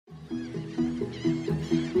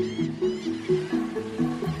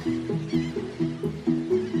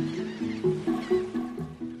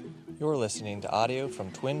listening to audio from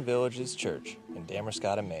Twin Villages Church in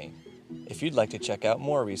Damascotta, Maine. If you'd like to check out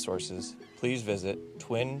more resources, please visit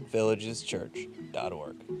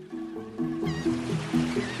twinvillageschurch.org.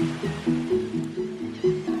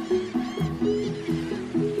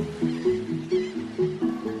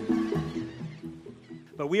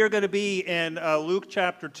 But we are going to be in Luke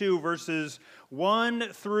chapter 2, verses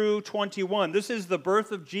 1 through 21. This is the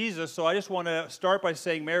birth of Jesus, so I just want to start by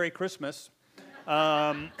saying Merry Christmas.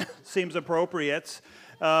 Seems appropriate.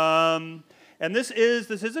 And this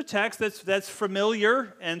is a text that's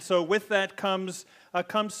familiar, and so with that comes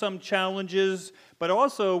some challenges, but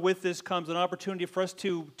also with this comes an opportunity for us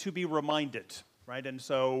to be reminded. Right? And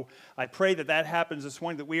so I pray that happens this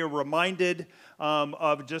morning, that we are reminded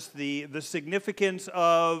of just the significance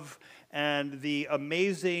of and the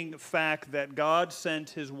amazing fact that God sent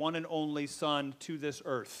His one and only Son to this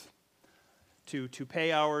earth to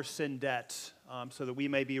pay our sin debt so that we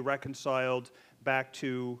may be reconciled back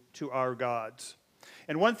to our gods.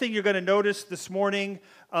 And one thing you're going to notice this morning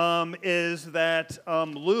is that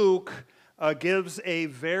Luke gives a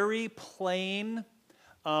very plain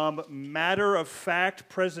matter-of-fact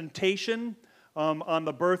presentation on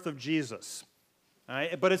the birth of Jesus. All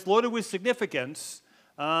right? But it's loaded with significance,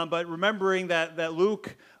 but remembering that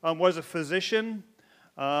Luke was a physician,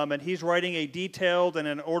 and he's writing a detailed and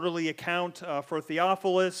an orderly account for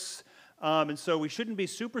Theophilus, and so we shouldn't be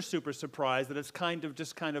super surprised that it's kind of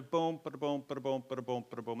boom, ba-da-boom, ba-da-boom, ba-da-boom,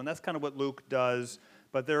 ba-da-boom, and that's kind of what Luke does,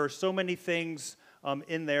 but there are so many things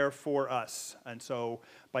in there for us, and so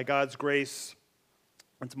by God's grace,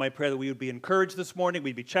 it's my prayer that we would be encouraged this morning,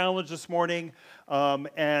 we'd be challenged this morning,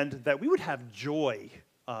 and that we would have joy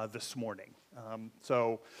this morning.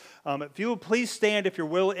 If you will please stand if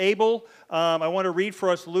you're able, I want to read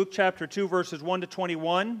for us Luke chapter 2, verses 1 to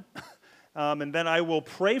 21, and then I will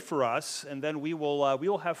pray for us, and then we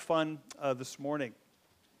will have fun this morning.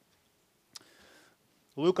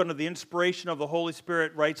 Luke, under the inspiration of the Holy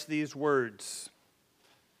Spirit, writes these words.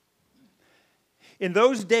 In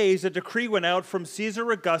those days, a decree went out from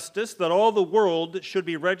Caesar Augustus that all the world should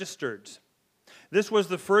be registered. This was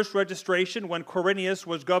the first registration when Quirinius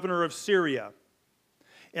was governor of Syria.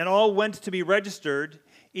 And all went to be registered,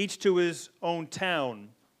 each to his own town.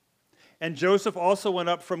 And Joseph also went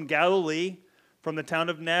up from Galilee, from the town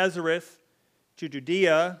of Nazareth, to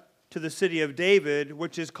Judea, to the city of David,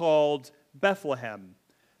 which is called Bethlehem,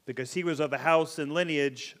 because he was of the house and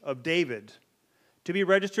lineage of David, to be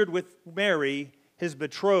registered with Mary, his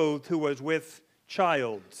betrothed, who was with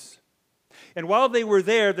child. And while they were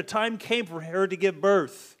there, the time came for her to give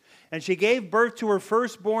birth. And she gave birth to her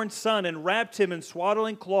firstborn son and wrapped him in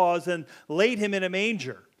swaddling cloths and laid him in a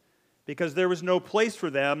manger, because there was no place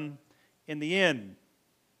for them in the inn.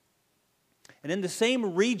 And in the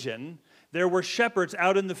same region, there were shepherds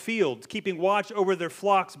out in the fields, keeping watch over their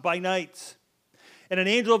flocks by night. And an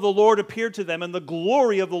angel of the Lord appeared to them, and the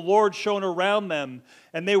glory of the Lord shone around them,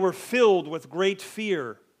 and they were filled with great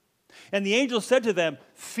fear. And the angel said to them,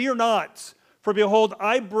 "Fear not, for behold,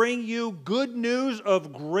 I bring you good news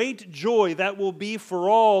of great joy that will be for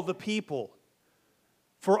all the people.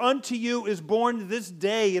 For unto you is born this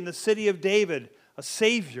day in the city of David a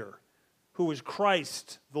Savior, who is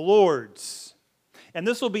Christ the Lord. And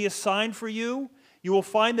this will be a sign for you. You will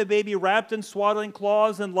find the baby wrapped in swaddling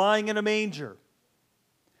cloths and lying in a manger."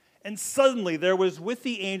 And suddenly there was with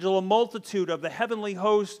the angel a multitude of the heavenly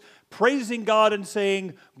host, praising God and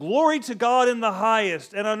saying, "Glory to God in the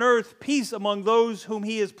highest, and on earth peace among those whom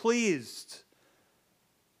He is pleased."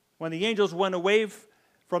 When the angels went away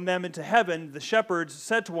from them into heaven, the shepherds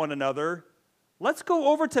said to one another, "Let's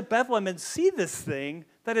go over to Bethlehem and see this thing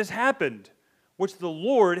that has happened, which the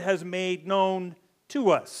Lord has made known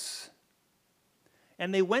to us."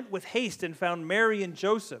 And they went with haste and found Mary and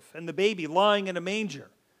Joseph and the baby lying in a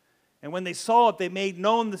manger. And when they saw it, they made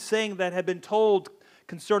known the saying that had been told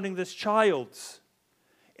concerning this child.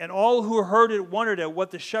 And all who heard it wondered at what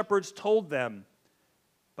the shepherds told them.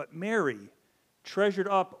 But Mary treasured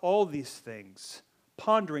up all these things,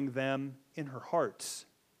 pondering them in her heart.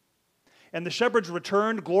 And the shepherds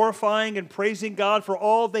returned, glorifying and praising God for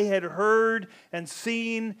all they had heard and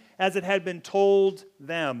seen as it had been told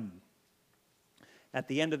them. At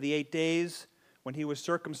the end of the 8 days, when he was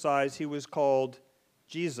circumcised, he was called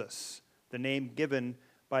Jesus, the name given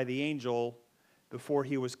by the angel before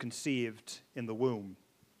he was conceived in the womb.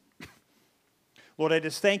 Lord, I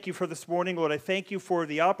just thank you for this morning. Lord, I thank you for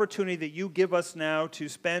the opportunity that you give us now to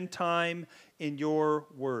spend time in your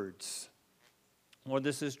words. Lord,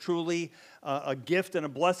 this is truly a gift and a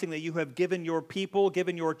blessing that you have given your people,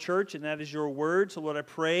 given your church, and that is your word. So, Lord, I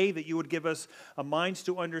pray that you would give us minds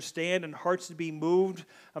to understand and hearts to be moved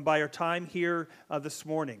by our time here this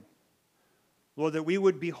morning. Lord, that we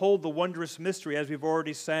would behold the wondrous mystery, as we've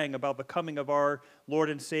already sang, about the coming of our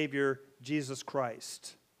Lord and Savior, Jesus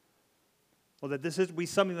Christ. Lord, that this is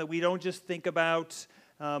something that we don't just think about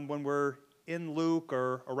when we're in Luke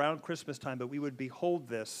or around Christmas time, but we would behold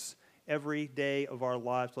this every day of our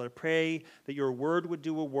lives. Lord, I pray that your word would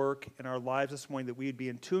do a work in our lives this morning, that we would be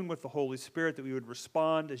in tune with the Holy Spirit, that we would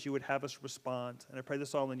respond as you would have us respond. And I pray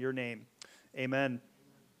this all in your name. Amen.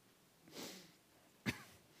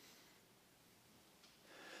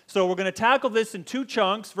 So we're going to tackle this in two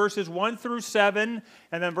chunks, verses 1 through 7,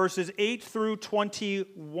 and then verses 8 through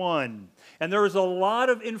 21. And there is a lot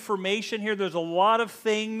of information here. There's a lot of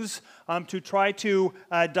things to try to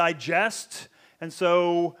digest. And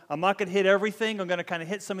so I'm not going to hit everything. I'm going to kind of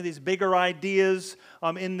hit some of these bigger ideas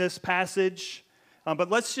in this passage. But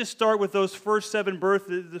let's just start with those first seven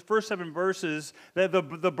verses,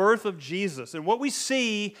 the birth of Jesus. And what we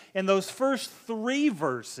see in those first three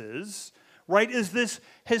verses, right, is this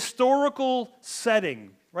historical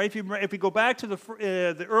setting. Right? If we go back to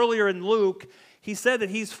the earlier in Luke, he said that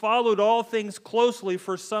he's followed all things closely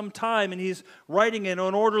for some time, and he's writing an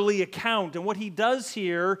orderly account. And what he does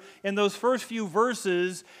here in those first few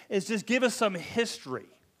verses is just give us some history.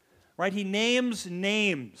 Right? He names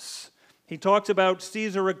names. He talks about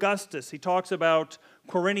Caesar Augustus. He talks about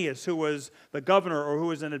Quirinius, who was the governor or who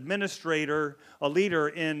was an administrator, a leader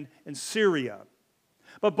in Syria.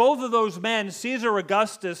 But both of those men, Caesar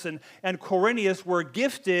Augustus and Quirinius, were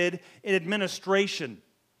gifted in administration.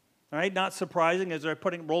 All right, not surprising as they're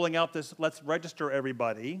rolling out this, let's register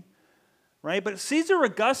everybody. Right, but Caesar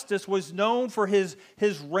Augustus was known for his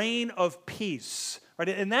reign of peace. Right,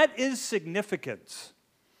 and that is significant.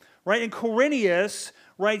 Right, and Quirinius,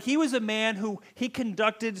 right, he was a man who he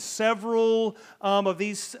conducted several of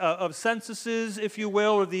these of censuses, if you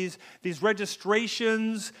will, or these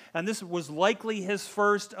registrations, and this was likely his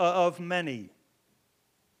first of many.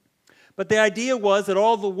 But the idea was that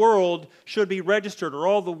all the world should be registered, or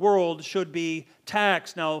all the world should be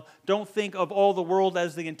taxed. Now, don't think of all the world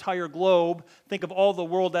as the entire globe. Think of all the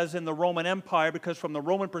world as in the Roman Empire, because from the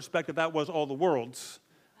Roman perspective, that was all the world's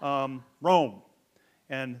Rome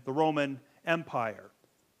and the Roman Empire.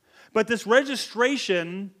 But this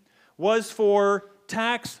registration was for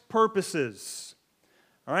tax purposes.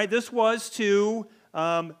 All right, this was to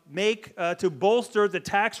bolster the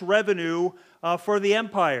tax revenue for the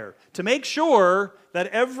empire, to make sure that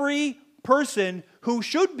every person who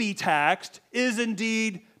should be taxed is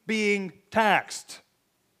indeed being taxed.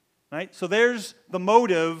 Right? So there's the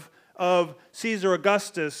motive of Caesar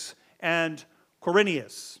Augustus and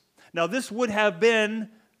Quirinius. Now, this would have been,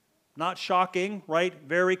 not shocking, right,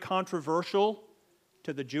 very controversial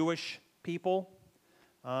to the Jewish people.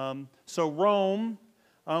 So Rome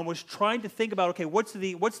was trying to think about, okay, what's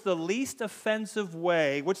the least offensive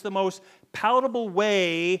way, what's the most palatable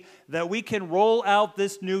way that we can roll out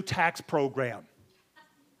this new tax program?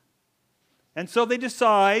 And so they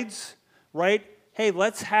decides, right, hey,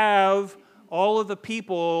 let's have all of the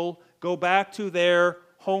people go back to their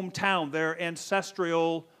hometown, their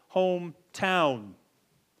ancestral hometown.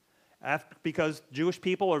 Because Jewish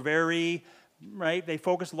people are very, right, they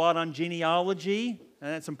focus a lot on genealogy,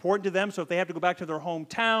 and it's important to them. So if they have to go back to their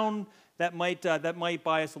hometown, that might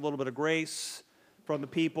buy us a little bit of grace from the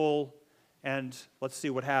people, and let's see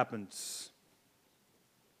what happens.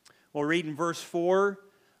 We'll read in verse 4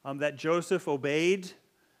 that Joseph obeyed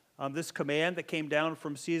this command that came down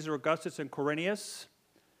from Caesar Augustus and Quirinius,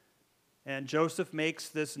 and Joseph makes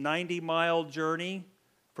this 90-mile journey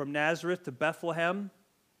from Nazareth to Bethlehem.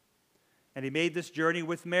 And he made this journey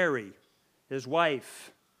with Mary, his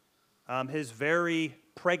wife, his very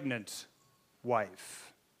pregnant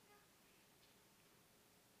wife.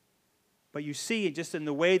 But you see, just in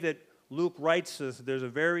the way that Luke writes this, there's a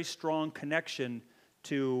very strong connection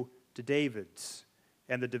to David's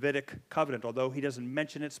and the Davidic covenant. Although he doesn't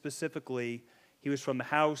mention it specifically, he was from the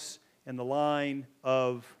house and the line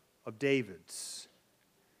of David's.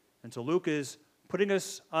 And so Luke is putting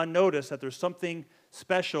us on notice that there's something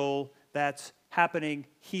special that's happening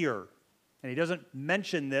here. And he doesn't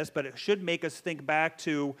mention this, but it should make us think back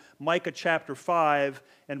to Micah chapter 5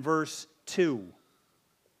 and verse 2.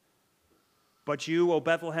 But you, O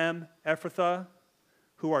Bethlehem Ephrathah,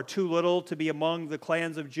 who are too little to be among the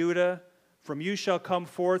clans of Judah, from you shall come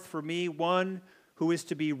forth for me one who is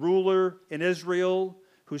to be ruler in Israel,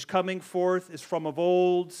 whose coming forth is from of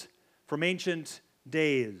old, from ancient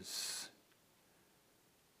days.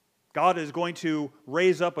 God is going to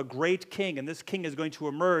raise up a great king, and this king is going to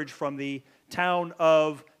emerge from the town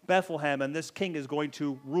of Bethlehem, and this king is going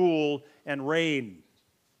to rule and reign.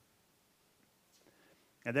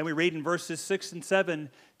 And then we read in verses 6 and 7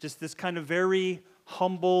 just this kind of very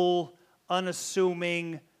humble,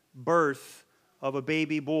 unassuming birth of a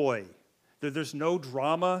baby boy. There's no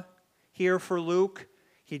drama here for Luke.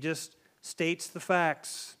 He just states the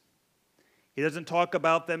facts. He doesn't talk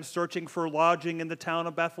about them searching for lodging in the town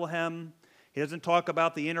of Bethlehem. He doesn't talk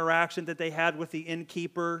about the interaction that they had with the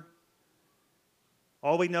innkeeper.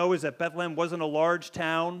 All we know is that Bethlehem wasn't a large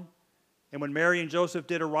town, and when Mary and Joseph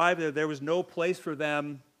did arrive there, there was no place for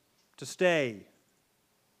them to stay.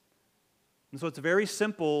 And so it's a very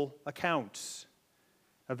simple account,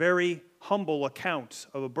 a very humble account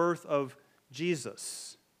of a birth of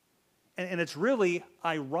Jesus. And it's really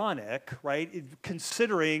ironic, right,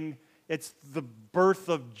 considering it's the birth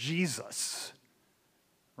of Jesus,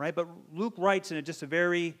 right? But Luke writes in just a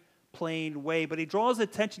very plain way, but he draws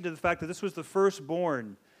attention to the fact that this was the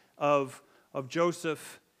firstborn of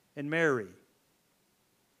Joseph and Mary.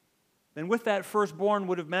 And with that firstborn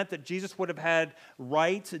would have meant that Jesus would have had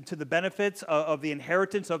rights to the benefits of the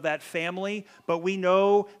inheritance of that family, but we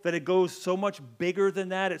know that it goes so much bigger than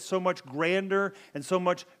that. It's so much grander and so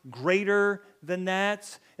much greater than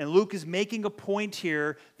that. And Luke is making a point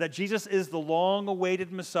here that Jesus is the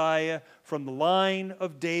long-awaited Messiah from the line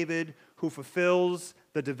of David who fulfills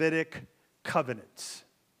the Davidic covenant.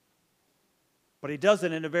 But he does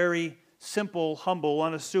it in a very simple, humble,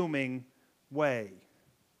 unassuming way.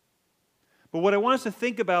 But what I want us to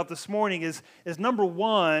think about this morning is number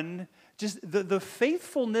one, just the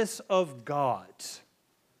faithfulness of God.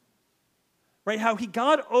 Right? How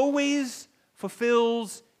God always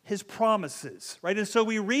fulfills his promises. Right? And so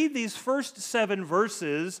we read these first 7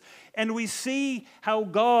 verses and we see how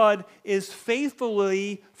God is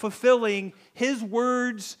faithfully fulfilling his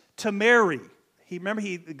words to Mary.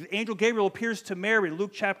 The angel Gabriel appears to Mary in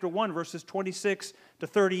Luke chapter 1, verses 26 to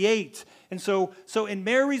 38. And so in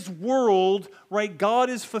Mary's world, right, God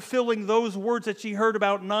is fulfilling those words that she heard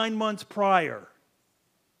about 9 months prior.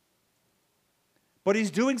 But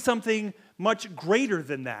he's doing something much greater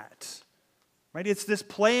than that. Right? It's this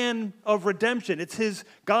plan of redemption. It's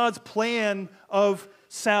God's plan of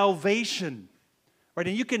salvation. Right,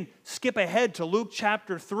 and you can skip ahead to Luke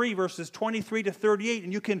chapter 3, verses 23 to 38,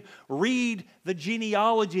 and you can read the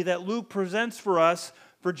genealogy that Luke presents for us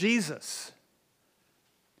for Jesus.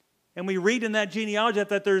 And we read in that genealogy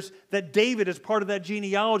that David is part of that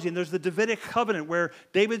genealogy, and there's the Davidic covenant where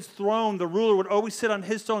David's throne, the ruler would always sit on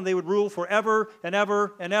his throne, and they would rule forever and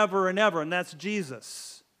ever and ever and ever, and that's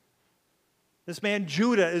Jesus. This man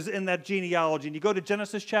Judah is in that genealogy, and you go to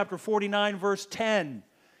Genesis chapter 49, verse 10.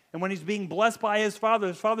 And when he's being blessed by his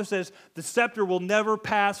father says, the scepter will never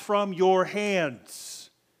pass from your hands.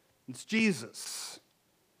 It's Jesus.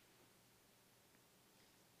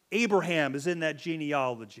 Abraham is in that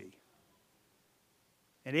genealogy.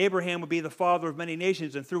 And Abraham would be the father of many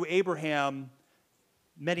nations, and through Abraham,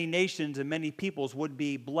 many nations and many peoples would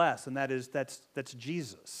be blessed, and that's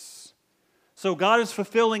Jesus. So God is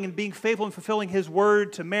fulfilling and being faithful in fulfilling his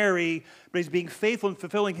word to Mary, but he's being faithful in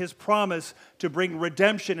fulfilling his promise to bring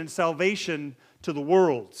redemption and salvation to the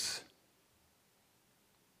world.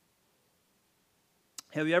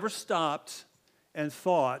 Have you ever stopped and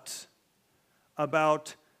thought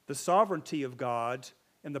about the sovereignty of God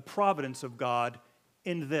and the providence of God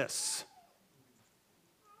in this?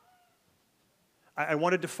 I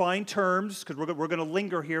want to define terms because we're going to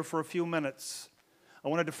linger here for a few minutes. I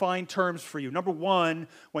want to define terms for you. Number one,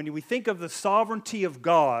 when we think of the sovereignty of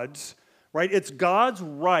God, right, it's God's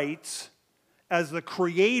right as the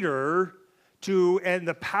creator and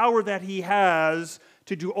the power that he has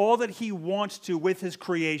to do all that he wants to with his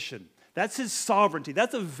creation. That's his sovereignty.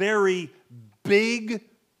 That's a very big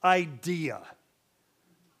idea,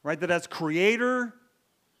 right? That as creator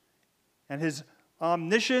and his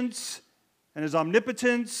omniscience and his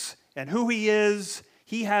omnipotence and who he is,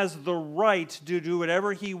 he has the right to do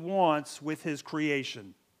whatever he wants with his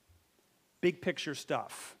creation. Big picture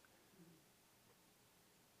stuff.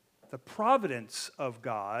 The providence of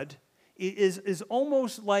God is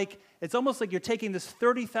almost like you're taking this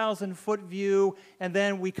 30,000-foot view and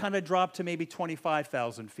then we kind of drop to maybe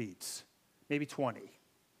 25,000 feet, maybe 20.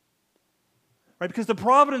 Right? Because the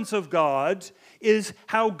providence of God is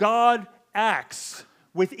how God acts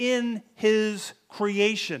within his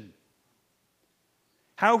creation.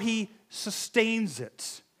 How he sustains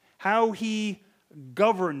it, how he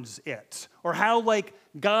governs it, or how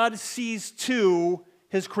God sees to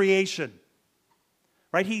his creation.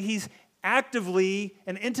 Right? He's actively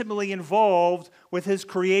and intimately involved with his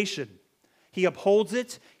creation. He upholds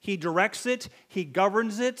it, he directs it, he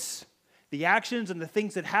governs it, the actions and the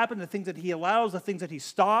things that happen, the things that he allows, the things that he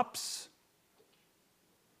stops,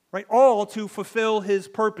 right? All to fulfill his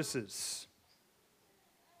purposes.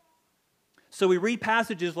 So we read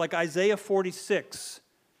passages like Isaiah 46,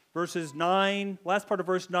 verses 9, last part of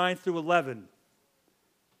verse 9 through 11,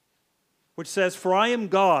 which says, "For I am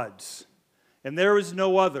God's, and there is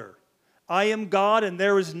no other. I am God, and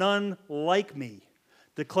there is none like me,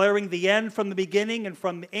 declaring the end from the beginning and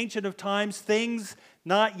from the ancient of times, things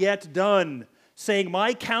not yet done, saying,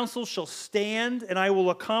 my counsel shall stand, and I will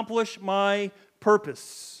accomplish my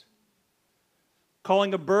purpose.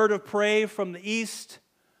 Calling a bird of prey from the east,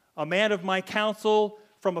 a man of my counsel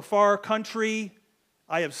from a far country,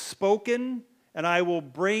 I have spoken, and I will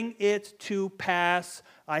bring it to pass.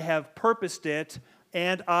 I have purposed it,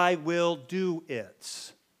 and I will do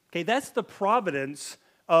it." Okay, that's the providence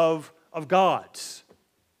of God.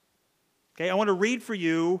 Okay, I want to read for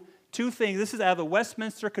you two things. This is out of the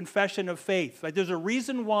Westminster Confession of Faith. Right? There's a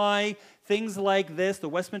reason why things like this, the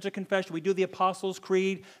Westminster Confession, we do the Apostles'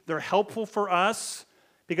 Creed, they're helpful for us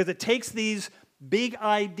because it takes these big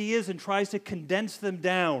ideas and tries to condense them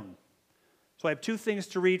down. So I have two things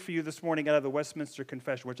to read for you this morning out of the Westminster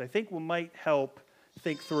Confession, which I think might help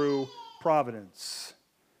think through providence.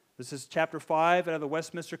 This is chapter 5 out of the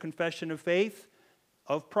Westminster Confession of Faith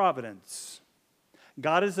of Providence.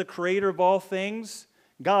 God is the creator of all things.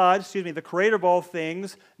 God, the creator of all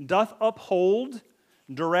things, doth uphold,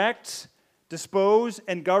 direct, dispose,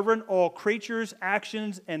 and govern all creatures,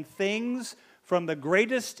 actions, and things, from the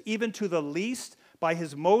greatest even to the least, by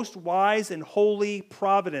his most wise and holy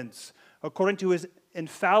providence, according to his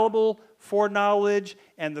infallible foreknowledge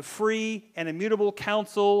and the free and immutable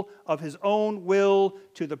counsel of his own will,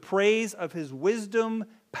 to the praise of his wisdom,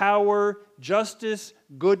 power, justice,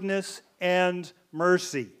 goodness, and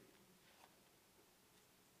mercy.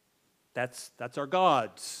 That's our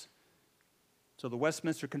God's. So the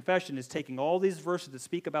Westminster Confession is taking all these verses that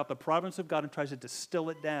speak about the providence of God and tries to distill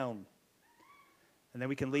it down. And then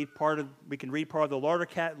we can read part of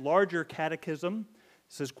the larger catechism.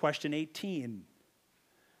 This is question 18.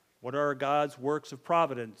 What are God's works of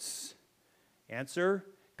providence? Answer: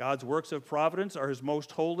 God's works of providence are his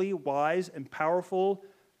most holy, wise, and powerful,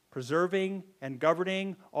 preserving and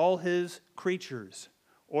governing all his creatures,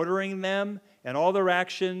 ordering them and all their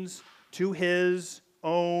actions to his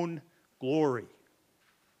own glory.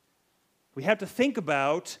 We have to think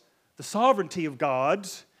about the sovereignty of God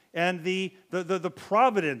and the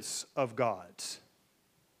providence of God.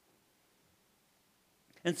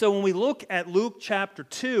 And so when we look at Luke chapter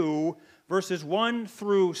 2, verses 1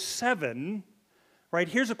 through 7, right,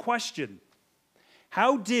 here's a question.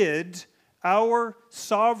 How did our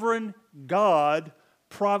sovereign God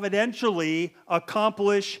providentially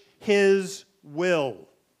accomplish his will?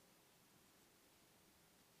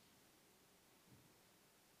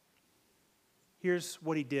 Here's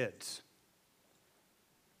what he did,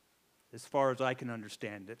 as far as I can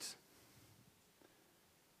understand it.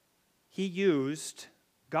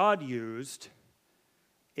 God used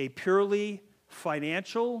a purely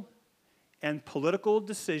financial and political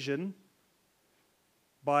decision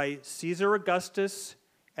by Caesar Augustus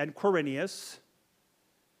and Quirinius,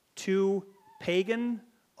 two pagan,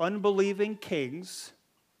 unbelieving kings,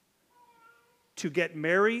 to get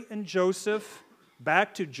Mary and Joseph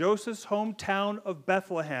back to Joseph's hometown of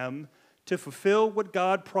Bethlehem to fulfill what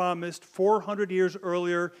God promised 400 years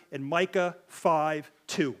earlier in Micah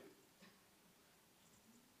 5:2.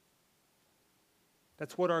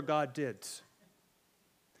 That's what our God did.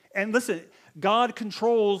 And listen, God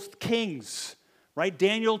controls kings, right?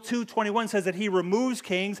 Daniel 2:21 says that he removes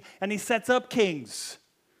kings and he sets up kings,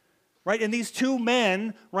 right? And these two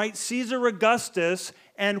men, right, Caesar Augustus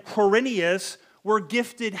and Quirinius, were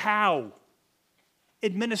gifted how?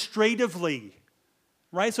 Administratively,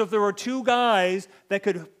 right? So if there were two guys that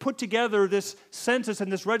could put together this census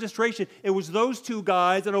and this registration, it was those two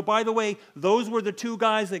guys. And oh, by the way, those were the two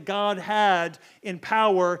guys that God had in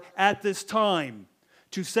power at this time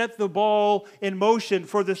to set the ball in motion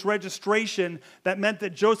for this registration that meant that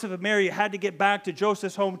Joseph and Mary had to get back to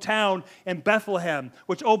Joseph's hometown in Bethlehem,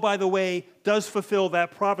 which, oh, by the way, does fulfill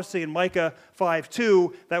that prophecy in Micah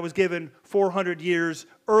 5:2 that was given 400 years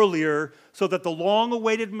earlier, so that the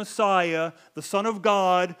long-awaited Messiah, the Son of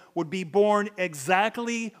God, would be born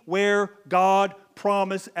exactly where God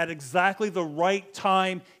promised at exactly the right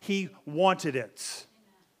time he wanted it.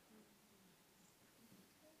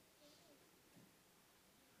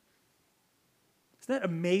 Isn't that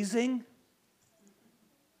amazing?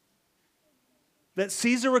 that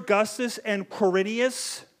Caesar Augustus and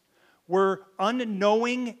Quirinius were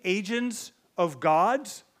unknowing agents of God,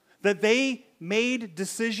 that they made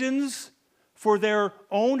decisions for their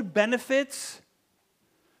own benefits,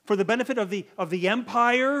 for the benefit of the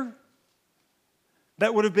empire,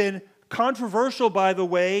 that would have been controversial, by the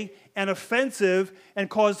way, and offensive, and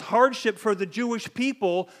caused hardship for the Jewish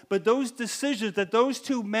people. But those decisions that those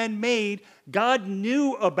two men made, God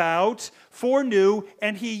knew about, foreknew,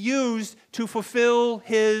 and He used to fulfill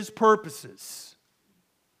His purposes.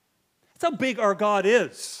 That's how big our God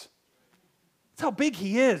is. That's how big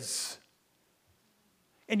He is.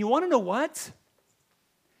 And you want to know what?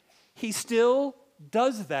 He still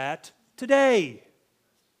does that today.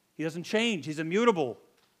 He doesn't change. He's immutable.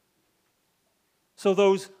 So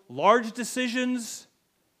those large decisions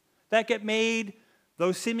that get made,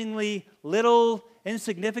 those seemingly little,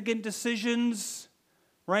 insignificant decisions,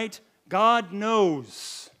 right? God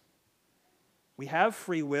knows. We have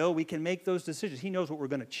free will. We can make those decisions. He knows what we're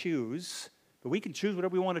going to choose, but we can choose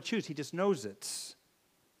whatever we want to choose. He just knows it.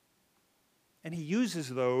 And He uses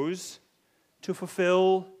those to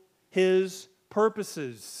fulfill His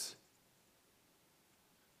purposes.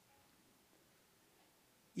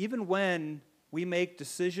 Even when we make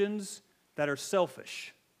decisions that are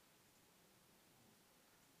selfish,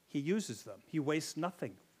 He uses them. He wastes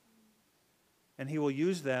nothing. And He will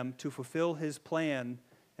use them to fulfill His plan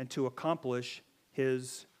and to accomplish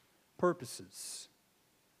His purposes.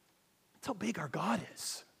 That's how big our God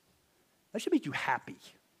is. That should make you happy.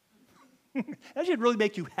 That should really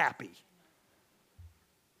make you happy.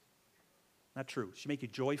 Not true. It should make you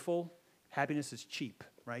joyful. Happiness is cheap,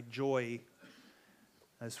 right? Joy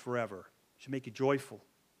is forever. It should make you joyful.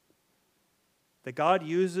 That God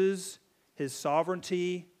uses His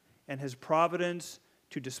sovereignty and His providence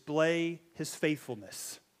to display His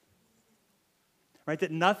faithfulness. Right?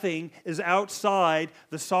 That nothing is outside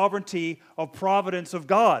the sovereignty of providence of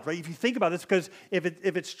God. Right? If you think about this, because if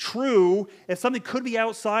it's true, if something could be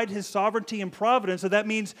outside His sovereignty and providence, so that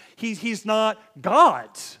means He's not God.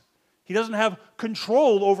 He doesn't have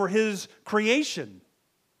control over His creation.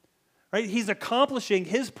 Right? He's accomplishing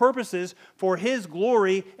His purposes for His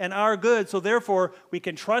glory and our good. So therefore, we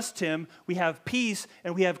can trust Him. We have peace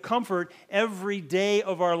and we have comfort every day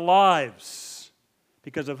of our lives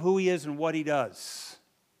because of who He is and what He does.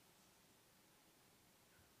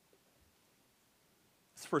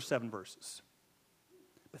 It's the first 7 verses.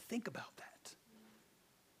 But think about that.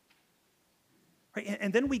 Right?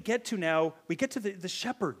 And then we get to the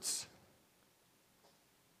shepherds.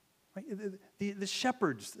 Right? The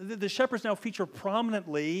shepherds. The shepherds now feature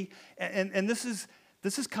prominently, and this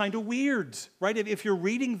is kind of weird, right? If you're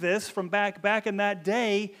reading this from back in that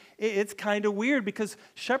day, it's kind of weird because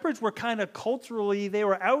shepherds were kind of culturally, they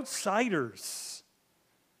were outsiders.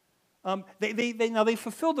 They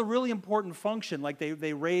fulfilled a really important function, like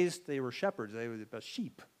they were shepherds, they were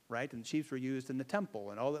sheep, right? And sheep were used in the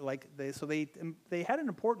temple and all that, so they had an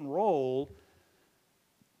important role,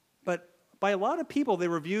 but by a lot of people, they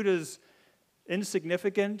were viewed as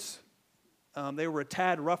insignificant. They were a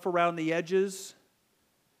tad rough around the edges.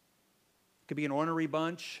 Could be an ornery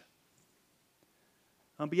bunch.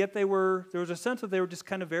 But yet there was a sense that they were just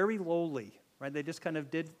kind of very lowly, right? They just kind of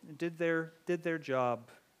did their job.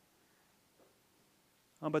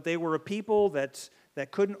 But they were a people that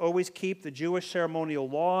couldn't always keep the Jewish ceremonial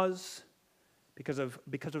laws because of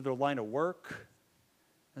their line of work.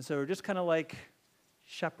 And so they were just kind of like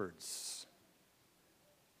shepherds.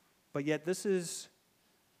 But yet this is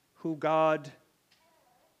who God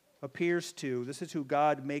appears to. This is who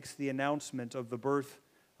God makes the announcement of the birth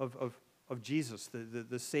of Jesus,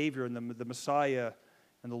 the Savior and the Messiah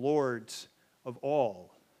and the Lord of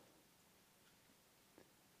all.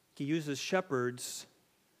 He uses shepherds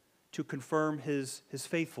to confirm His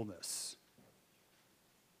faithfulness.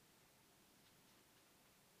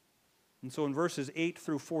 And so in verses 8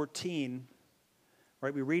 through 14,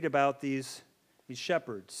 right, we read about these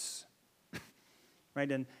shepherds,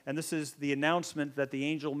 right? And this is the announcement that the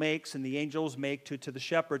angel makes and the angels make to the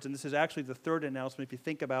shepherds. And this is actually the third announcement if you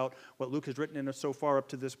think about what Luke has written in us so far up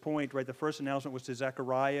to this point, right? The first announcement was to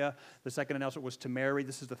Zechariah. The second announcement was to Mary.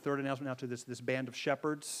 This is the third announcement now to this band of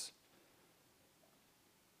shepherds.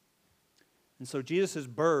 And so Jesus'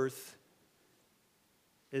 birth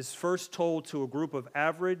is first told to a group of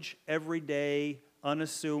average, everyday,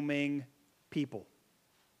 unassuming people.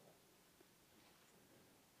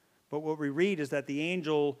 But what we read is that the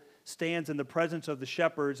angel stands in the presence of the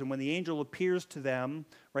shepherds, and when the angel appears to them,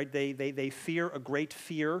 right, they fear a great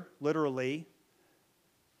fear, literally,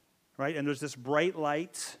 right? And there's this bright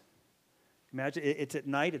light. Imagine it's at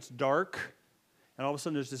night, it's dark, and all of a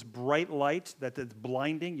sudden there's this bright light that's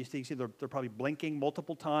blinding. You see they're probably blinking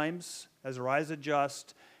multiple times as their eyes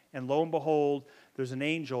adjust, and lo and behold, there's an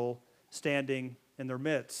angel standing in their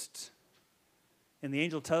midst. And the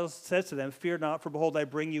angel says to them, "Fear not, for behold, I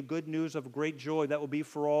bring you good news of great joy that will be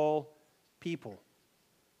for all people."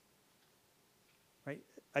 Right?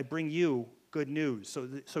 I bring you good news.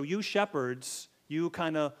 So you shepherds, you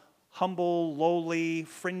kind of humble, lowly,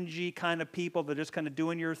 fringy kind of people that are just kind of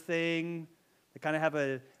doing your thing, that kind of have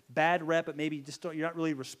a bad rep, but maybe you're not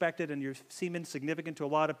really respected and you seem insignificant to a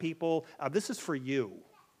lot of people. This is for you.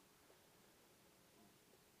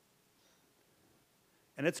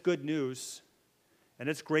 And it's good news. And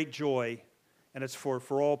it's great joy, and it's for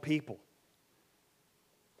all people.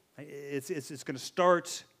 It's going to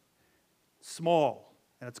start small,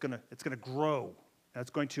 and it's going to grow, and it's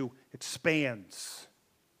going to expand.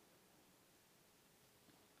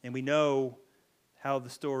 And we know how the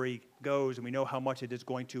story goes, and we know how much it is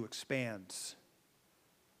going to expand.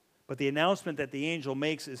 But the announcement that the angel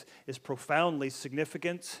makes is profoundly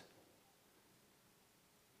significant.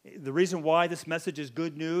 The reason why this message is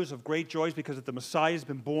good news of great joy is because the Messiah has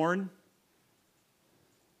been born.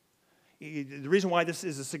 The reason why this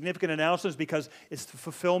is a significant announcement is because it's the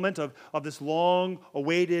fulfillment of this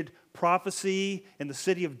long-awaited prophecy in the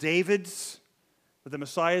city of David's, that the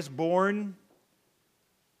Messiah is born.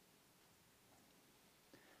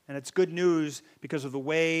 And it's good news because of the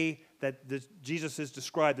way that Jesus is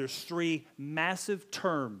described. There's three massive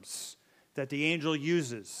terms that the angel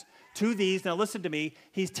uses. To these, now listen to me,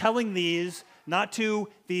 he's telling these not to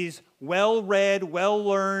these well-read,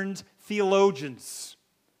 well-learned theologians.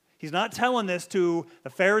 He's not telling this to the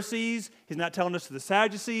Pharisees. He's not telling this to the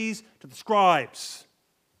Sadducees, to the scribes.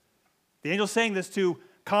 The angel's saying this to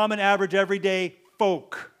common, average, everyday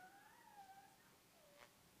folk.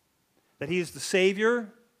 That he is the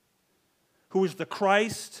Savior, who is the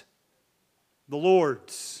Christ, the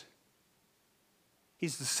Lord's.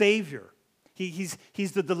 He's the Savior.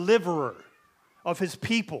 He's the deliverer of his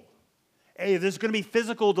people. Hey, there's going to be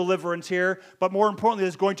physical deliverance here, but more importantly,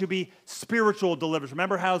 there's going to be spiritual deliverance.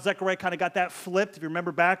 Remember how Zechariah kind of got that flipped, if you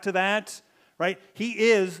remember back to that? Right?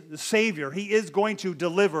 He is the Savior. He is going to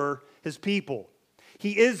deliver his people.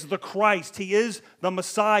 He is the Christ. He is the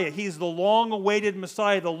Messiah. He's the long-awaited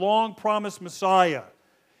Messiah, the long-promised Messiah.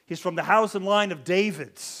 He's from the house and line of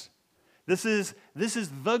David's. This is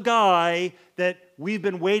the guy that we've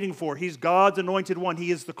been waiting for. He's God's anointed one.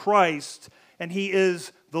 He is the Christ, and he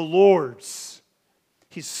is the Lord's.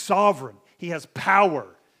 He's sovereign. He has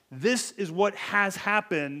power. This is what has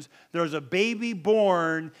happened. There's a baby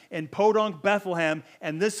born in Podunk, Bethlehem,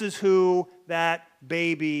 and this is who that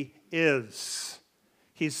baby is.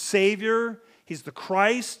 He's Savior, he's the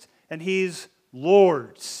Christ, and he's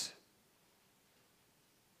Lord's.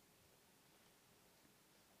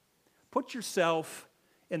 Put yourself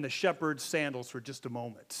in the shepherd's sandals for just a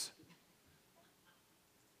moment.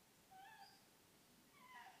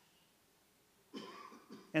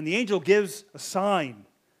 And the angel gives a sign,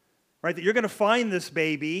 right, that you're going to find this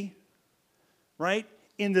baby, right,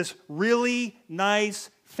 in this really nice,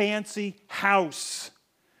 fancy house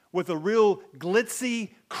with a real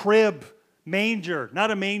glitzy crib, manger,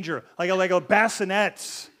 not a manger, like a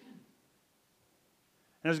bassinet.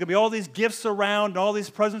 And there's going to be all these gifts around and all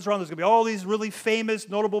these presents around. There's going to be all these really famous,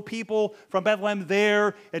 notable people from Bethlehem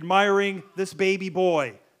there admiring this baby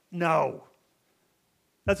boy. No.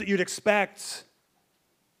 That's what you'd expect.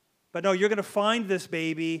 But no, you're going to find this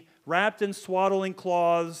baby wrapped in swaddling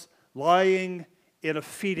cloths, lying in a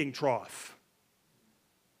feeding trough.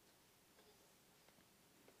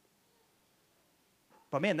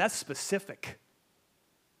 But man, that's specific.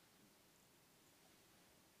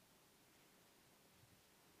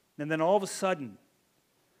 And then all of a sudden,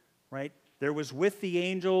 right, there was with the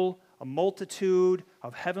angel a multitude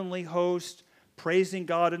of heavenly hosts praising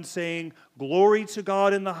God and saying, "Glory to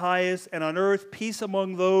God in the highest, and on earth peace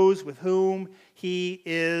among those with whom he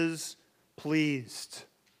is pleased."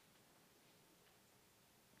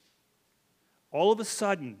 All of a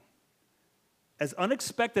sudden, as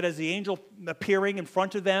unexpected as the angel appearing in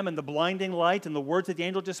front of them and the blinding light and the words that the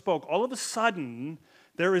angel just spoke, all of a sudden,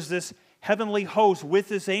 there is this heavenly host with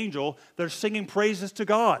this angel. They're singing praises to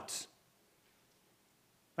God.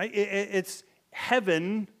 Right? It's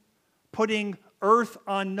heaven putting earth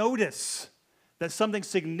on notice that something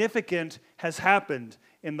significant has happened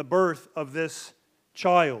in the birth of this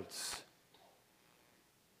child.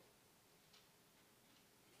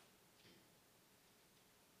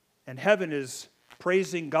 And heaven is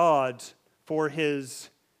praising God for his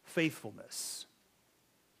faithfulness.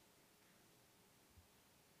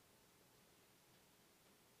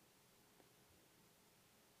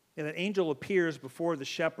 And an angel appears before the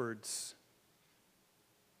shepherds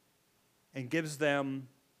and gives them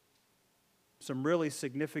some really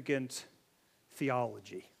significant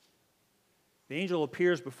theology. The angel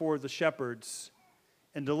appears before the shepherds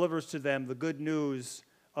and delivers to them the good news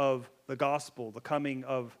of the gospel, the coming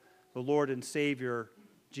of the Lord and Savior,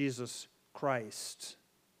 Jesus Christ.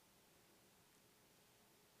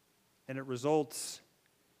 And it results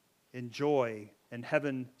in joy and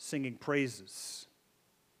heaven singing praises.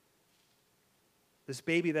 This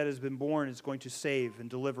baby that has been born is going to save and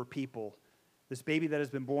deliver people. This baby that has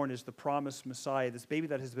been born is the promised Messiah. This baby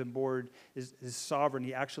that has been born is sovereign.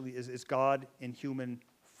 He actually is God in human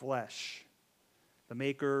flesh, the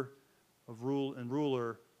maker of rule and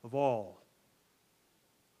ruler of all.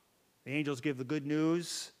 The angels give the good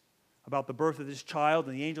news about the birth of this child,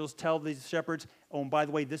 and the angels tell these shepherds, oh, and by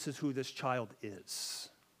the way, this is who this child is.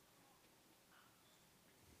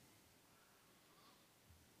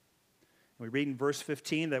 We read in verse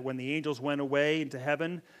 15 that when the angels went away into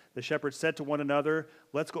heaven, the shepherds said to one another,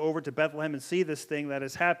 let's go over to Bethlehem and see this thing that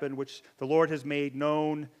has happened, which the Lord has made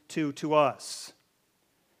known to us.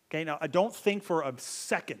 Okay, now I don't think for a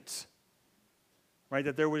second, right,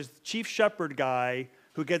 that there was the chief shepherd guy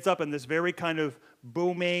who gets up in this very kind of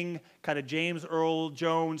booming, kind of James Earl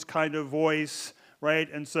Jones kind of voice,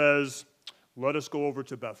 right, and says, let us go over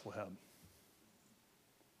to Bethlehem.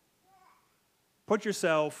 Put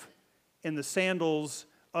yourself in the sandals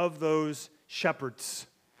of those shepherds.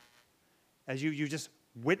 As you just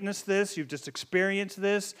witnessed this, you've just experienced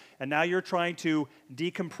this, and now you're trying to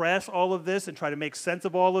decompress all of this and try to make sense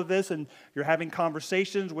of all of this, and you're having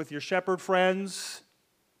conversations with your shepherd friends.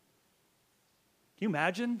 Can you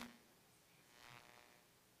imagine?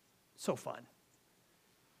 So fun.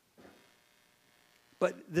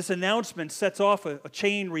 But this announcement sets off a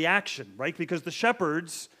chain reaction, right? Because the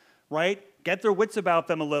shepherds, right, get their wits about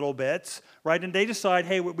them a little bit, right? And they decide,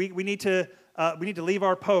 hey, we need to leave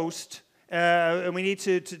our post, and we need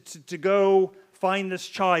to go find this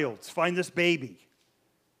child, find this baby.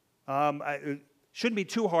 It shouldn't be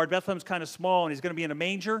too hard. Bethlehem's kind of small, and he's going to be in a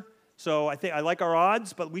manger. So I think I like our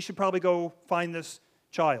odds, but we should probably go find this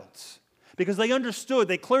child. Because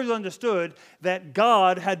they clearly understood that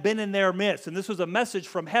God had been in their midst, and this was a message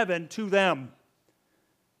from heaven to them.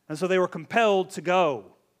 And so they were compelled to go.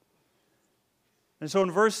 And so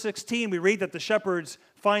in verse 16, we read that the shepherds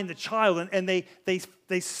find the child, and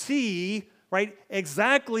they see, right,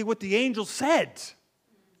 exactly what the angel said,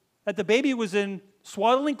 that the baby was in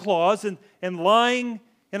swaddling cloths and lying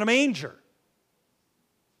in a manger.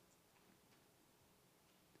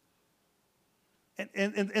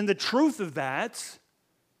 And the truth of that,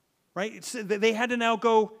 right, they had to now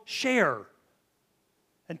go share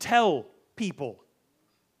and tell people.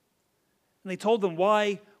 And they told them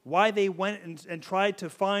why they went and tried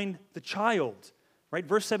to find the child. Right,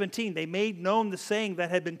 verse 17, they made known the saying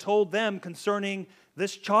that had been told them concerning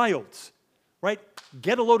this child. Right,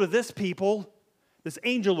 get a load of this, people. This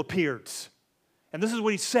angel appeared. And this is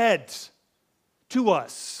what he said to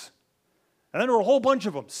us. And then there were a whole bunch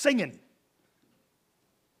of them singing.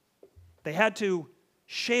 They had to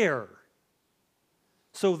share.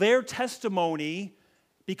 So their testimony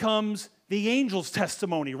becomes the angel's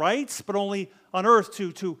testimony, right? But only on earth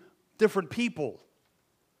to different people.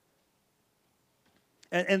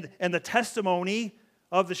 And the testimony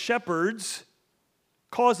of the shepherds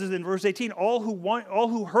causes, in verse 18, all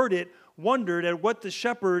who heard it wondered at what the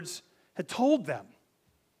shepherds had told them.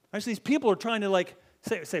 Right, so these people are trying to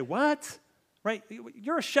say what? Right?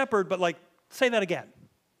 You're a shepherd, but say that again.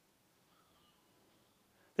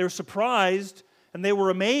 They were surprised and they were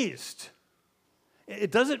amazed.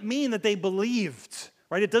 It doesn't mean that they believed,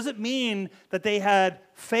 right? It doesn't mean that they had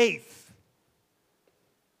faith.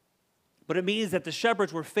 But it means that the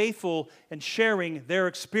shepherds were faithful in sharing their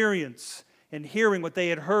experience and hearing what they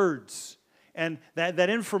had heard. And that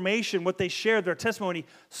information, what they shared, their testimony,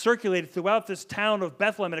 circulated throughout this town of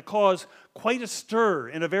Bethlehem, and it caused quite a stir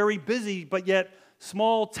in a very busy but yet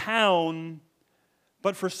small town.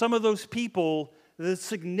 But for some of those people, the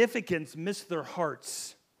significance missed their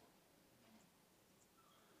hearts.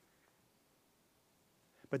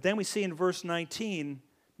 But then we see in verse 19,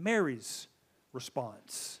 Mary's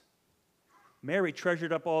response. Mary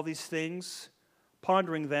treasured up all these things,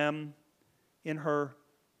 pondering them in her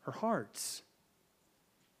heart.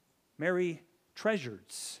 Mary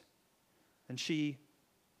treasured, and she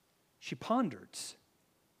pondered.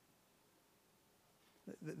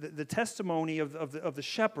 The testimony of the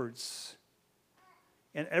shepherds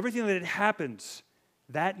and everything that had happened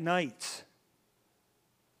that night,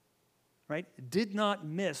 right, did not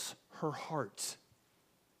miss her heart.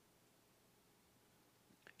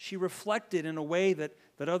 she reflected in a way that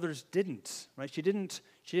others didn't, right? She didn't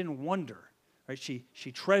wonder, right?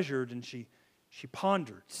 She treasured and she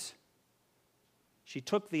pondered. She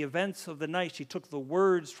took the events of the night, she took the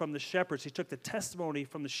words from the shepherds, she took the testimony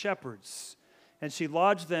from the shepherds, and she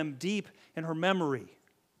lodged them deep in her memory.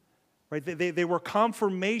 Right? They were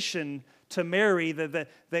confirmation to Mary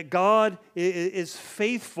that God is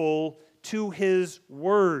faithful to his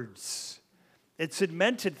words. It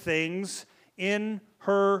cemented things in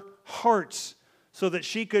her heart so that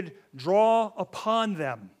she could draw upon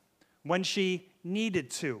them when she needed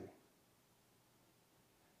to.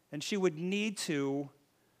 And she would need to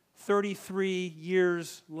 33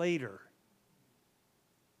 years later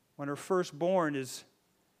when her firstborn is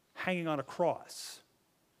hanging on a cross.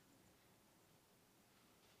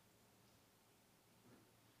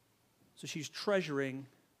 So she's treasuring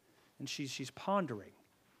and she's pondering.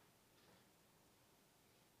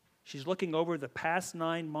 She's looking over the past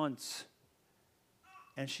 9 months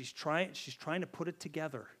and she's trying to put it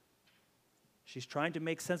together. She's trying to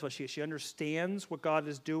make sense of it. She understands what God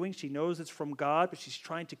is doing. She knows it's from God, but she's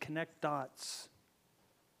trying to connect dots.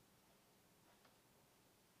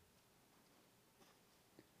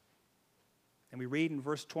 And we read in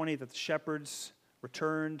verse 20 that the shepherds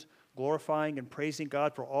returned, glorifying and praising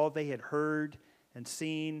God for all they had heard and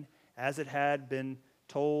seen as it had been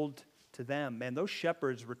told to them. Man, those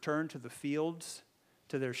shepherds returned to the fields,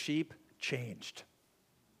 to their sheep, changed.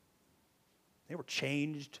 They were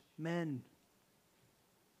changed men.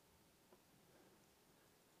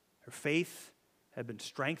 Their faith had been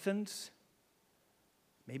strengthened.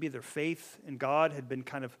 Maybe their faith in God had been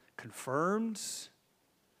kind of confirmed,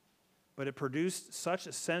 but it produced such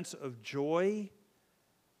a sense of joy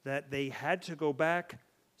that they had to go back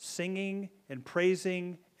singing and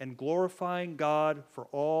praising and glorifying God for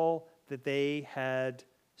all that they had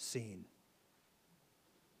seen.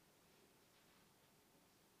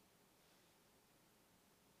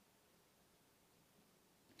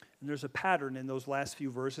 And there's a pattern in those last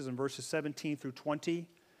few verses, in verses 17 through 20.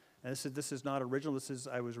 And this is not original.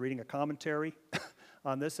 I was reading a commentary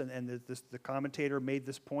on this, and the commentator made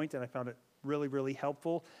this point, and I found it really, really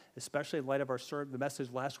helpful, especially in light of the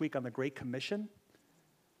message last week on the Great Commission.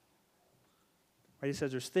 Right, he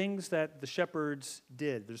says there's things that the shepherds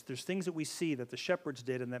did. There's things that we see that the shepherds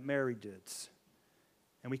did and that Mary did.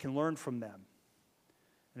 And we can learn from them.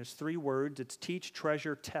 And it's 3 words. It's teach,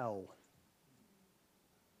 treasure, tell.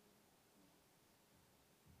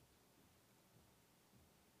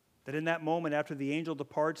 That in that moment after the angel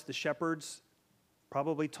departs, the shepherds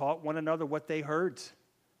probably taught one another what they heard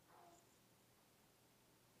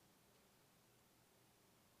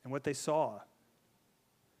and what they saw.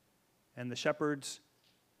 And the shepherds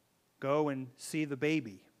go and see the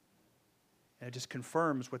baby. And it just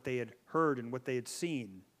confirms what they had heard and what they had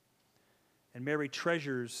seen. And Mary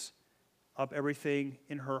treasures up everything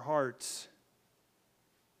in her heart.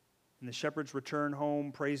 And the shepherds return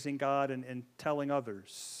home praising God and telling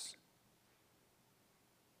others.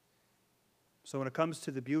 So when it comes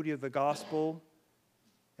to the beauty of the gospel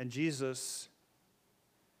and Jesus,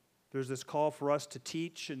 there's this call for us to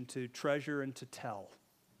teach and to treasure and to tell.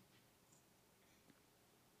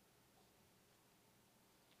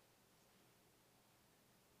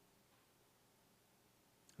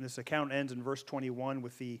 And this account ends in verse 21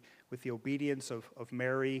 with the obedience of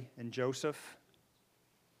Mary and Joseph.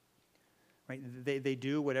 Right? They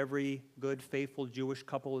do what every good, faithful Jewish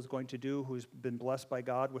couple is going to do who's been blessed by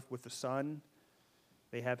God with a son.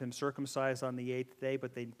 They have him circumcised on the 8th day,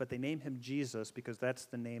 but they name him Jesus because that's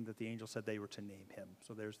the name that the angel said they were to name him.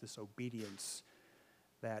 So there's this obedience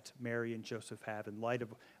that Mary and Joseph have. In light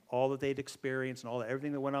of all that they'd experienced and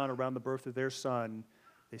everything that went on around the birth of their son,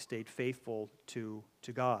 they stayed faithful to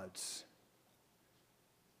God's.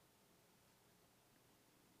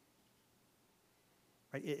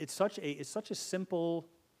 Right? It's such a simple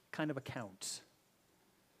kind of account.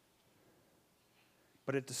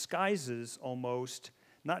 But it disguises almost,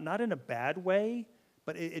 not in a bad way,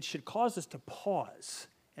 but it should cause us to pause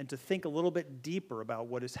and to think a little bit deeper about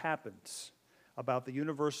what has happened, about the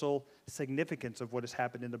universal significance of what has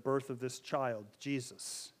happened in the birth of this child,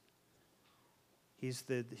 Jesus. He's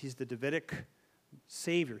the Davidic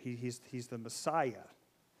Savior. He's the Messiah.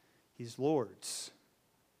 He's Lord's.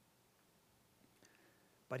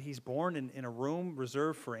 But he's born in a room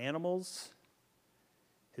reserved for animals.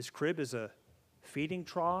 His crib is a feeding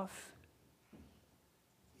trough.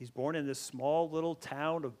 He's born in this small little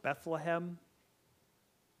town of Bethlehem.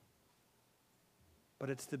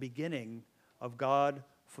 But it's the beginning of God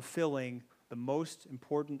fulfilling the most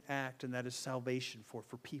important act, and that is salvation for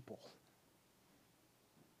people.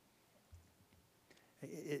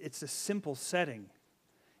 It's a simple setting.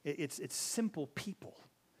 It's simple people,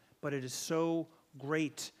 but it is so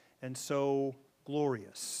great and so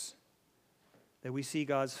glorious that we see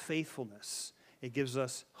God's faithfulness. It gives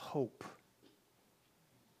us hope.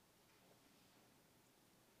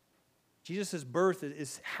 Jesus' birth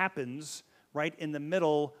happens right in the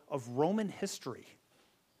middle of Roman history,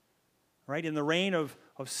 right in the reign of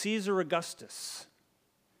Caesar Augustus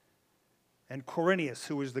and Quirinius,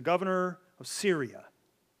 who was the governor of Syria.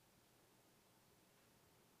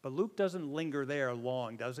 But Luke doesn't linger there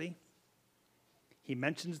long, does he? He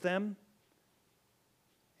mentions them.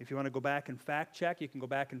 If you want to go back and fact check, you can go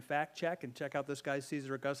back and fact check and check out this guy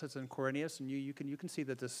Caesar Augustus and Quirinius, and you can see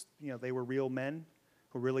that they were real men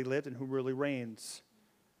who really lived and who really reigns.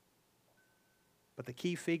 But the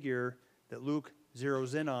key figure that Luke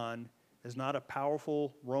zeroes in on is not a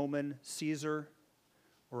powerful Roman Caesar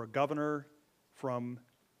or a governor from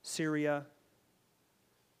Syria,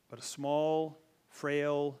 but a small,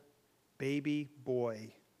 frail baby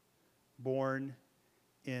boy born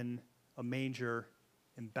in a manger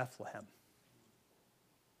in Bethlehem.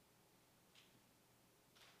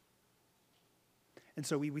 And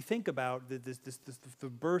so we think about the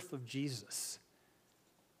birth of Jesus,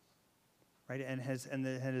 right, and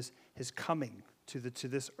his coming to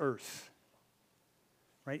this earth,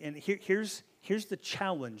 right? And here's the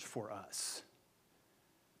challenge for us,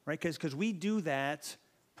 right? Because we do that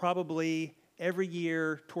probably every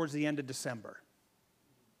year towards the end of December.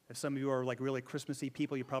 If some of you are like really Christmassy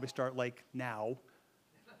people, you probably start like now,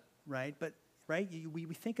 right? But right, we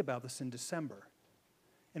think about this in December,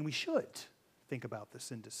 and we should think about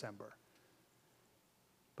this in December.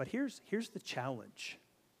 But here's the challenge.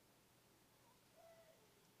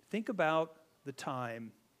 Think about the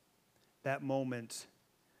time, that moment,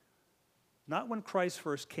 not when Christ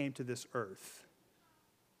first came to this earth,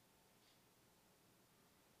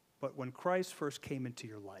 but when Christ first came into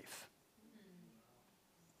your life.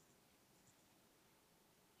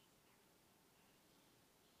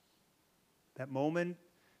 That moment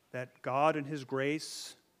that God in His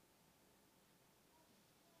grace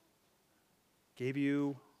gave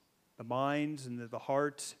you the minds and the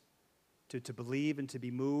heart to believe and to be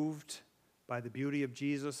moved by the beauty of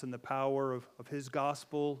Jesus and the power of His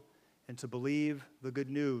gospel, and to believe the good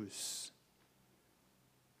news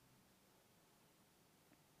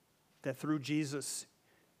that through Jesus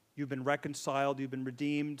you've been reconciled, you've been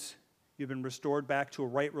redeemed, you've been restored back to a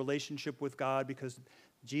right relationship with God because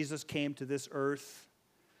Jesus came to this earth.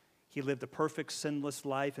 He lived a perfect, sinless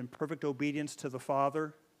life in perfect obedience to the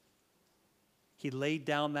Father. He laid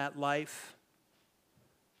down that life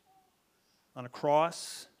on a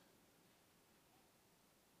cross,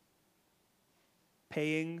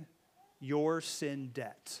 paying your sin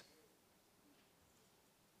debt,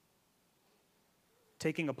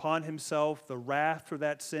 taking upon Himself the wrath for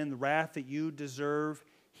that sin, the wrath that you deserve.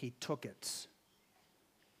 He took it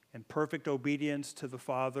in perfect obedience to the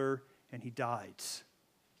Father, and He died.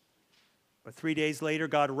 But 3 days later,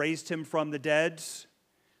 God raised Him from the dead,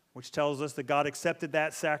 which tells us that God accepted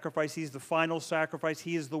that sacrifice. He's the final sacrifice.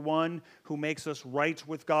 He is the one who makes us right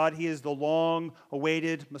with God. He is the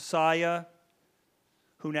long-awaited Messiah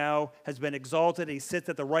who now has been exalted. He sits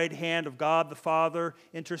at the right hand of God the Father,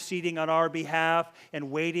 interceding on our behalf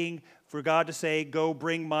and waiting for God to say, "Go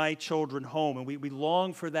bring my children home." And we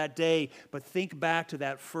long for that day, but think back to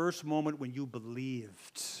that first moment when you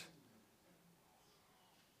believed.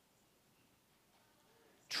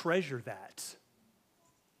 Treasure that.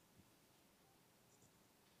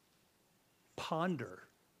 Ponder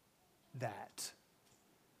that.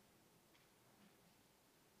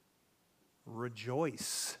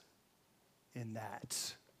 Rejoice in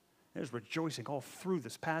that. There's rejoicing all through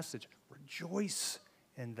this passage. Rejoice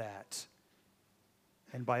in that.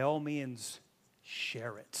 And by all means,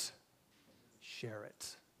 share it. Share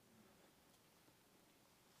it.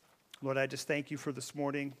 Lord, I just thank You for this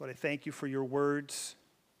morning. Lord, I thank You for Your words.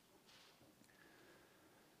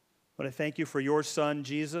 Lord, I thank You for Your Son,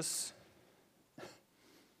 Jesus.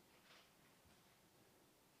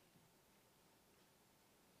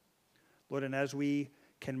 Lord, and as we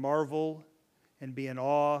can marvel and be in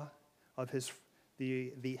awe of His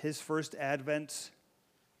first advent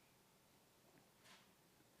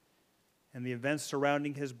and the events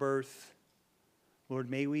surrounding His birth, Lord,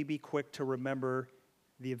 may we be quick to remember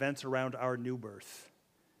the events around our new birth.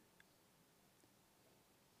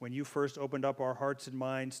 When You first opened up our hearts and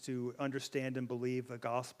minds to understand and believe the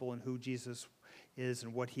gospel and who Jesus is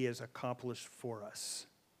and what He has accomplished for us.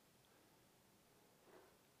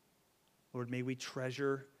 Lord, may we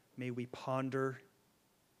treasure, may we ponder,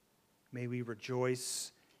 may we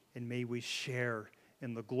rejoice, and may we share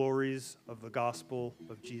in the glories of the gospel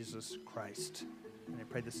of Jesus Christ. And I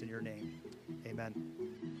pray this in your name. Amen.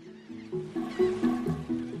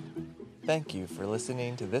 Thank you for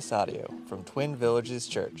listening to this audio from Twin Villages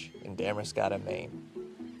Church in Damascotta, Maine.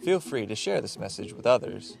 Feel free to share this message with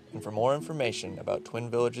others, and for more information about Twin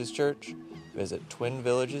Villages Church, visit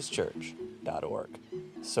twinvillageschurch.org.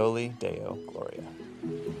 Soli Deo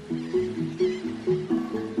Gloria.